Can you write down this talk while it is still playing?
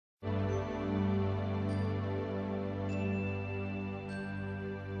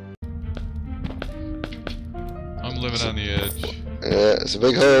living on the edge. Yeah, it's a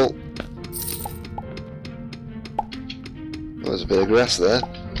big hole. There's a bit of grass there.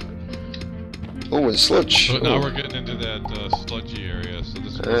 Oh, and sludge. So now we're getting into that sludgy area, so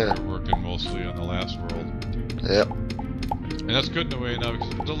this is where we're working mostly on the last world. Yep. And that's good in a way now,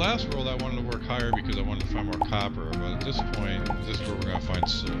 because the last world I wanted to work higher because I wanted to find more copper, but at this point, this is where we're going to find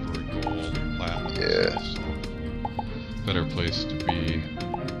silver, gold, platinum. Yeah. So, better place to be.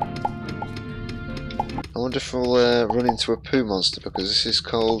 I wonder if we'll run into a poo monster, because this is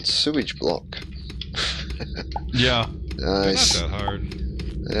called sewage block. Yeah. Nice. They're not that hard.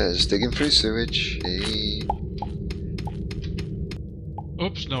 Yeah, just digging through sewage. Hey.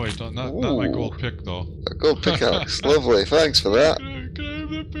 Oops, no wait, not my gold pick though. A gold pickaxe, lovely, thanks for that. Can I have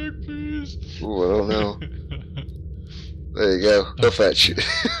that pick, please? Ooh, I don't know. There you go, go fetch.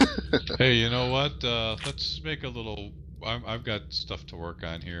 Hey, you know what? Let's make a little... I've got stuff to work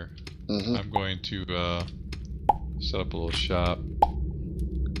on here. I'm going to set up a little shop.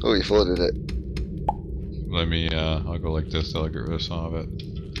 Oh, you flooded it. Let me, I'll go like this, I'll get rid of some of it.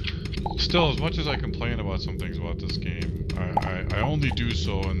 Still, as much as I complain about some things about this game, I only do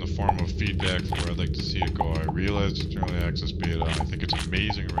so in the form of feedback for where I'd like to see it go. I realize it's an early access beta. I think it's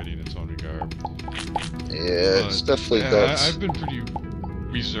amazing already in its own regard. Yeah, it's definitely got... I've been pretty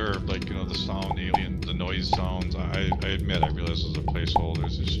reserved, like, you know, the sound alien, the noise sounds. I admit, I realize those are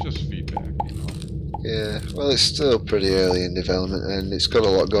placeholders. It's just feedback, you know. Yeah, well, it's still pretty early in development, and it's got a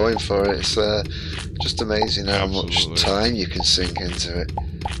lot going for it. It's just amazing how much time you can sink into it.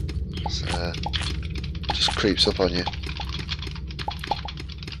 Just creeps up on you.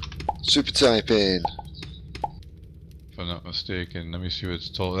 Super typing. If I'm not mistaken, let me see what it's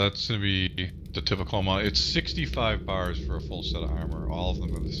told. That's going to be the typical amount. It's 65 bars for a full set of armor. All of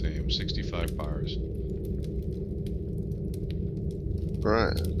them are the same. 65 bars.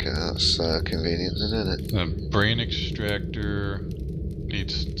 Right, okay, that's convenient then, isn't it? The brain extractor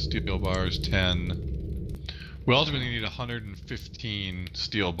needs steel bars 10. We ultimately need 115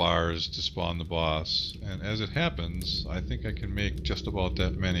 steel bars to spawn the boss, and as it happens, I think I can make just about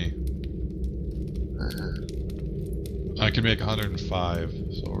that many. I can make 105,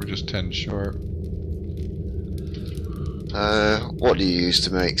 so we're just 10 short. What do you use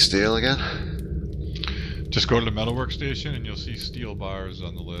to make steel again? Just go to the metalwork station and you'll see steel bars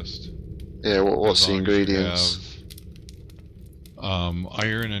on the list. Yeah, what's the ingredients?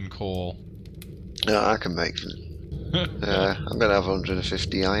 Iron and coal. Yeah, I can make them. I'm gonna have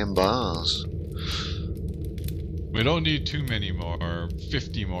 150 iron bars. We don't need too many more.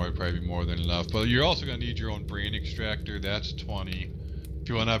 50 more would probably be more than enough. But you're also gonna need your own brain extractor. That's 20. If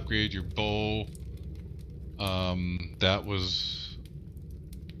you want to upgrade your bow, that was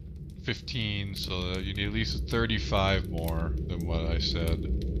 15. So you need at least 35 more than what I said.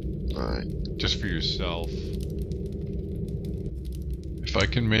 Right. Just for yourself. If I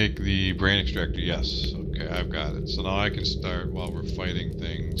can make the brain extractor, yes. Okay, I've got it. So now I can start while we're fighting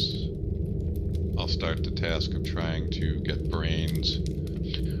things. I'll start the task of trying to get brains.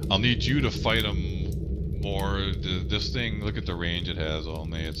 I'll need you to fight them more. This thing, look at the range it has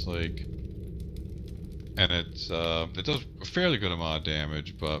only. It's like... And it does a fairly good amount of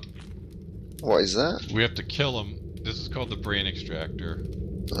damage, but... What is that? We have to kill them. This is called the brain extractor.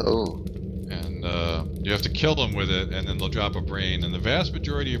 Oh. And you have to kill them with it, and then they'll drop a brain. And the vast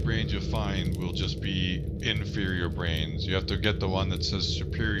majority of brains you'll find will just be inferior brains. You have to get the one that says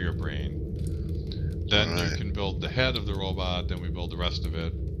superior brain. Then you can build the head of the robot, then we build the rest of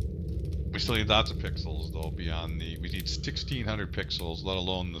it. We still need lots of pixels, though, beyond the... We need 1,600 pixels, let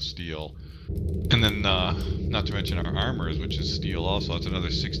alone the steel. And then, not to mention our armors, which is steel also, it's another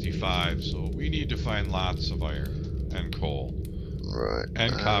 65. So we need to find lots of iron and coal. Right.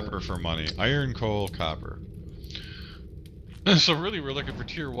 And copper for money. Iron, coal, copper. So really we're looking for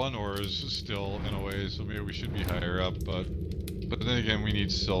tier 1 ores still, in a way, so maybe we should be higher up, but then again we need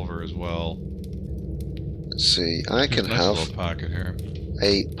silver as well. Let's see, I can have little pocket here.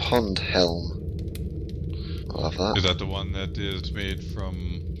 a pond helm. I'll have that. Is that the one that is made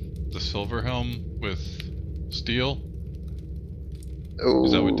from the silver helm with steel? Oh,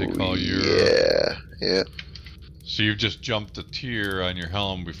 is that what they call your... Yeah. So you've just jumped a tier on your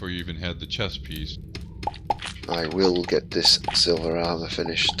helm before you even had the chest piece. I will get this silver armor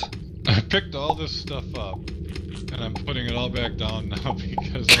finished. I picked all this stuff up, and I'm putting it all back down now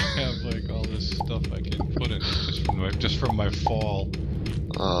because I have like all this stuff I can put in it just from my fall.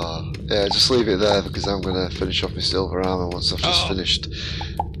 Yeah, just leave it there because I'm gonna finish off my silver armor once I've just finished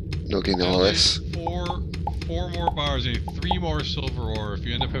nugging all this. Four more bars, I need 3 more silver ore. If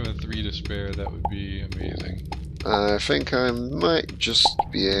you end up having 3 to spare, that would be amazing. I think I might just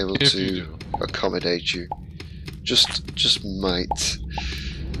be able to accommodate you. Just might.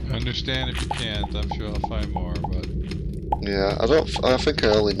 I understand if you can't. I'm sure I'll find more, but yeah, I think I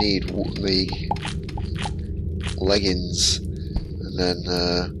only need me leggings, and then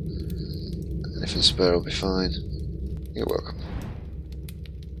anything spare will be fine. You're welcome.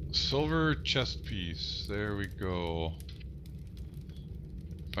 Silver chest piece. There we go.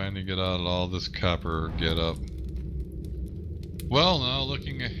 Finally get out of all this copper get up. Well, now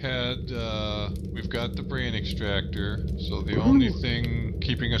looking ahead, we've got the brain extractor. So the only thing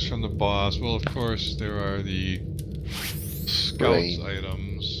keeping us from the boss, well, of course, there are the scouts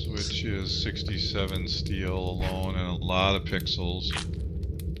items, which is 67 steel alone and a lot of pixels.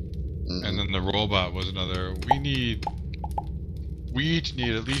 And then the robot was another. We each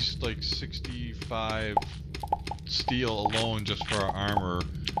need at least like 65 steel alone just for our armor.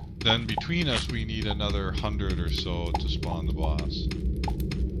 Then between us we need another 100 or so to spawn the boss.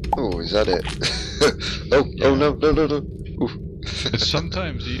 Oh, is that it? Oh no. Oof. It's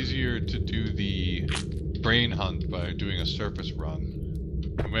sometimes easier to do the brain hunt by doing a surface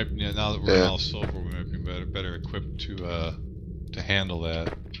run. We might, now that we're all silver, we might be better equipped to handle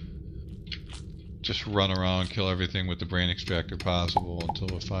that. Just run around, kill everything with the brain extractor possible until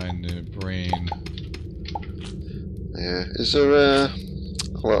we find the brain. Yeah, is there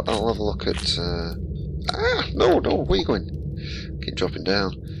well, I'll have a look at no, where are you going? Keep dropping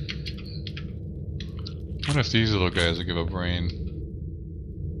down. I wonder if these little guys will give a brain.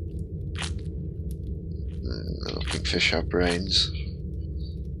 I don't think fish have brains.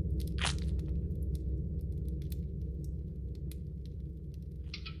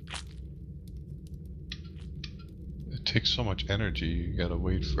 It takes so much energy, you gotta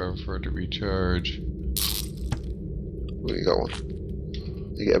wait forever for it to recharge. Oh, you got one.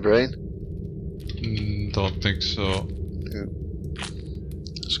 You get a brain? Don't think so. Yeah.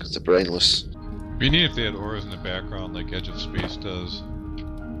 Just because they're brainless. It'd be neat if they had auras in the background like Edge of Space does.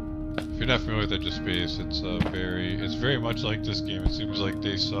 If you're not familiar with Edge of Space, it's very much like this game. It seems like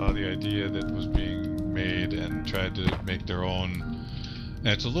they saw the idea that was being made and tried to make their own. And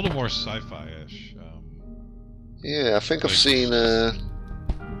it's a little more sci-fi-ish. Yeah, I think I've seen the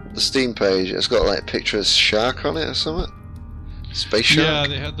Steam page. It's got like a picture of a shark on it or something. Space shark? Yeah,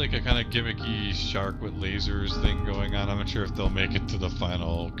 they had like a kind of gimmicky shark with lasers thing going on. I'm not sure if they'll make it to the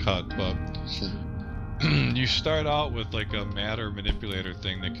final cut, but you start out with like a matter manipulator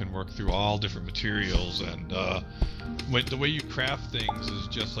thing that can work through all different materials, and the way you craft things is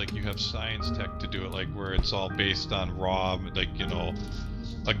just like you have science tech to do it, like where it's all based on raw, like, you know,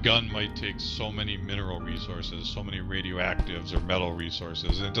 a gun might take so many mineral resources, so many radioactives or metal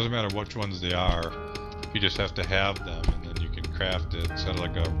resources, and it doesn't matter which ones they are. You just have to have them, and then you can craft it. It's kind of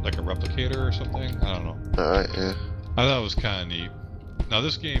like a replicator or something. I don't know. Alright, yeah. I thought it was kind of neat. Now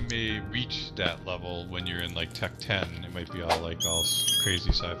this game may reach that level when you're in like Tech 10. It might be all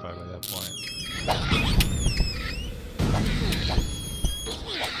crazy sci-fi by that point.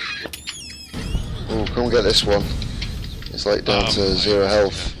 Oh, come get this one. It's like down to 0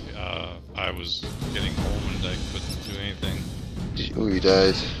 health. I was getting home and I couldn't do anything. Oh, you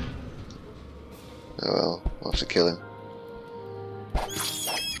died. Oh well, I'll have to kill him.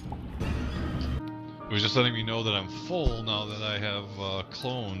 It was just letting me know that I'm full now that I have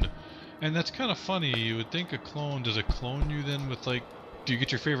cloned. And that's kind of funny. You would think a clone, does it clone you then with like, do you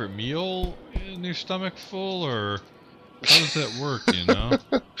get your favorite meal in your stomach full, or how does that work, you know?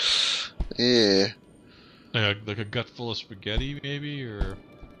 Yeah. Like a gut full of spaghetti maybe, or?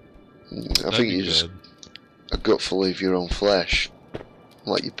 I think you just a gut full of your own flesh.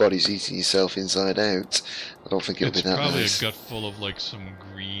 Like your body's eating yourself inside out. I don't think it'll be that probably nice. A gut full of like some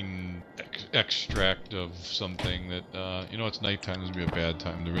green extract of something that, you know, it's nighttime, this would be a bad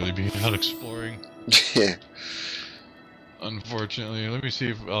time to really be out exploring. Yeah. Unfortunately, let me see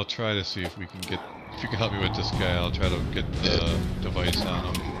if, I'll try to see if we can get, if you can help me with this guy, I'll try to get the device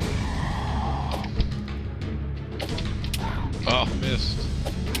on him. Oh, missed.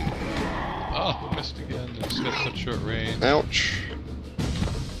 Oh, missed again, it's got such short range. Ouch.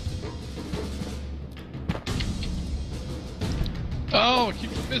 Oh, it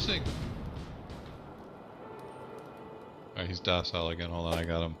keeps missing! Alright, he's docile again. Hold on, I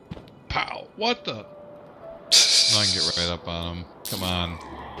got him. Pow! What the? Now I can get right up on him. Come on.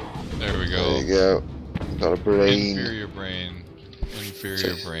 There we go. There you go. Got a brain. Inferior brain.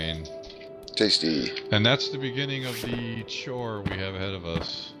 Inferior brain. Tasty. And that's the beginning of the chore we have ahead of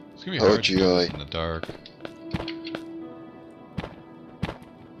us. It's gonna be hard to do this in the dark.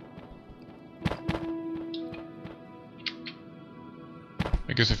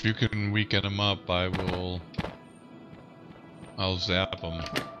 I guess if you can weaken him up, I'll zap him.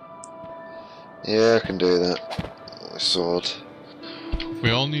 Yeah, I can do that. My sword.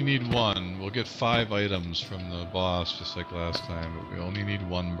 We only need one. We'll get 5 items from the boss, just like last time, but we only need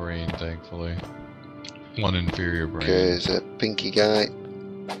 1 brain, thankfully. 1 inferior brain. Okay, is it pinky guy?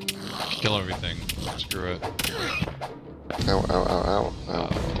 Kill everything. Screw it. Ow, ow, ow, ow, ow.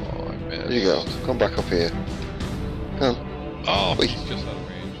 Oh, I missed. There you go. Come back up here. Come on. Oh, Wait. he's just out of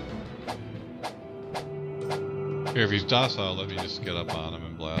range. Here, if he's docile, let me just get up on him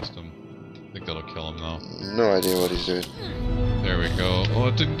and blast him. I think that'll kill him, though. No idea what he's doing. There we go. Oh,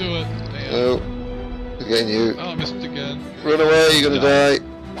 it didn't do it. Damn. No. We're getting you. Oh, I missed it again. Run away, you're gonna die.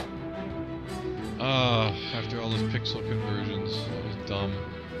 After all those pixel conversions, that was dumb.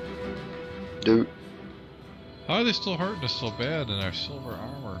 Dude. How are they still hurting us so bad in our silver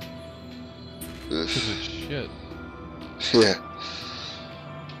armor? Because it's shit. Yeah.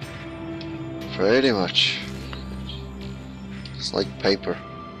 Pretty much. It's like paper.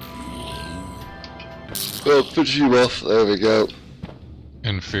 Oh, finish you off. There we go.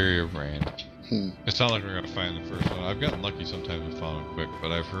 Inferior brain. It's not like we're gonna find the first one. I've gotten lucky sometimes with found them quick,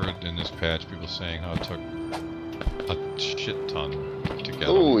 but I've heard in this patch people saying how it took a shit ton to get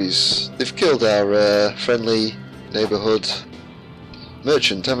Oh, them. they've killed our friendly neighbourhood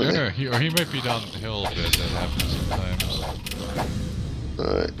merchant, haven't Yeah, he might be down the hill a bit. That happens sometimes. they?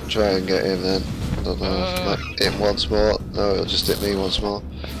 Alright, try and get him then. I don't know. Might hit him once more. No, it'll just hit me once more.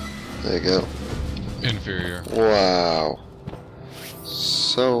 There you go. Inferior. Wow.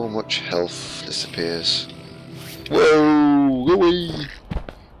 So much health disappears. Whoa! Go away!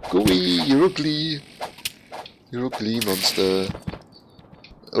 Go away! You're ugly! You're ugly, monster.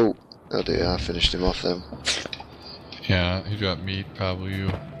 Oh dear, I finished him off then. Yeah, he dropped meat, probably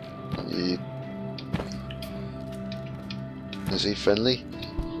you. Is he friendly?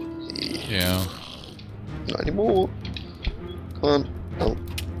 Yeah. Not anymore. Come on. Oh,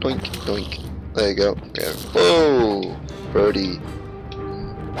 doink, doink. There you go. Yeah. Whoa! Birdie.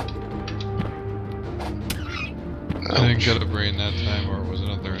 I didn't get a brain that time, or it was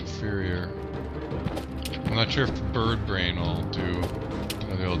another inferior. I'm not sure if bird brain will do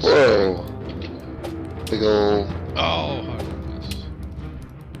the old Whoa! Big ol'. Oh, how did I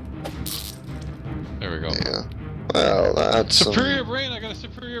miss? There we go. Yeah. Well, that's Superior brain! I got a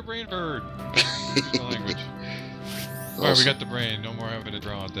superior brain bird! That's the language. Alright, we got the brain. No more having to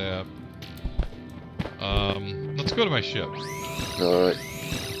draw with that. Let's go to my ship. Alright.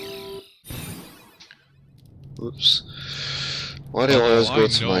 Oops. Why do I always go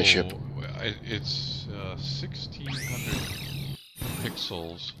to my ship? It's 1600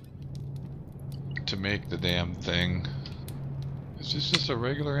 pixels to make the damn thing. Is this just a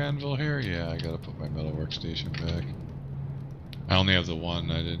regular anvil here? Yeah, I gotta put my metal workstation back. I only have the one.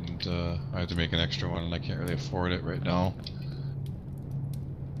 I didn't. I had to make an extra one, and I can't really afford it right now.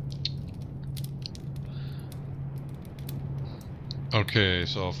 Okay,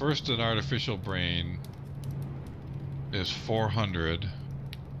 so first an artificial brain is 400,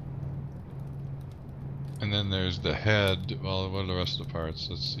 and then there's the head. Well, what are the rest of the parts?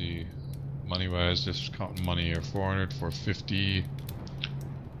 Let's see. Money wise, just counting money here: 400, 450,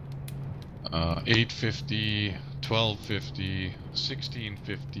 850, 1250,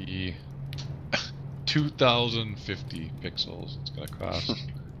 1650, 2050 pixels. It's gonna cost.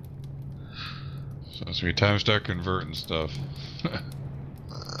 So it's 3 times start converting stuff.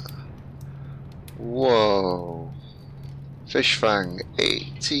 Whoa. Fish Fang,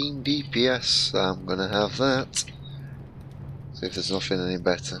 18 DPS. I'm gonna have that. See if there's nothing any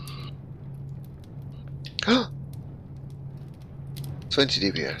better. 20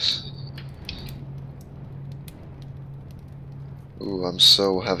 DPS. Ooh, I'm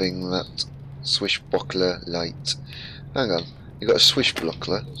so having that swishbuckler light. Hang on, you got a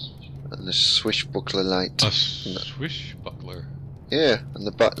swishbuckler and a swishbuckler light. A swishbuckler? Yeah, and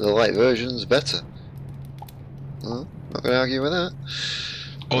the light version's better. Well, not gonna argue with that.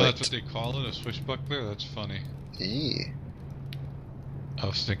 Oh, Right. that's what they call it, a swishbuckler? That's funny. Yeah. I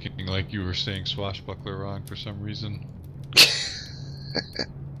was thinking like you were saying swashbuckler wrong for some reason.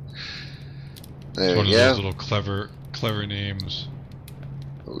 There It's one we of go. those little clever names.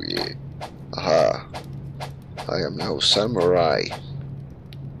 Oh yeah. Aha. I am no samurai.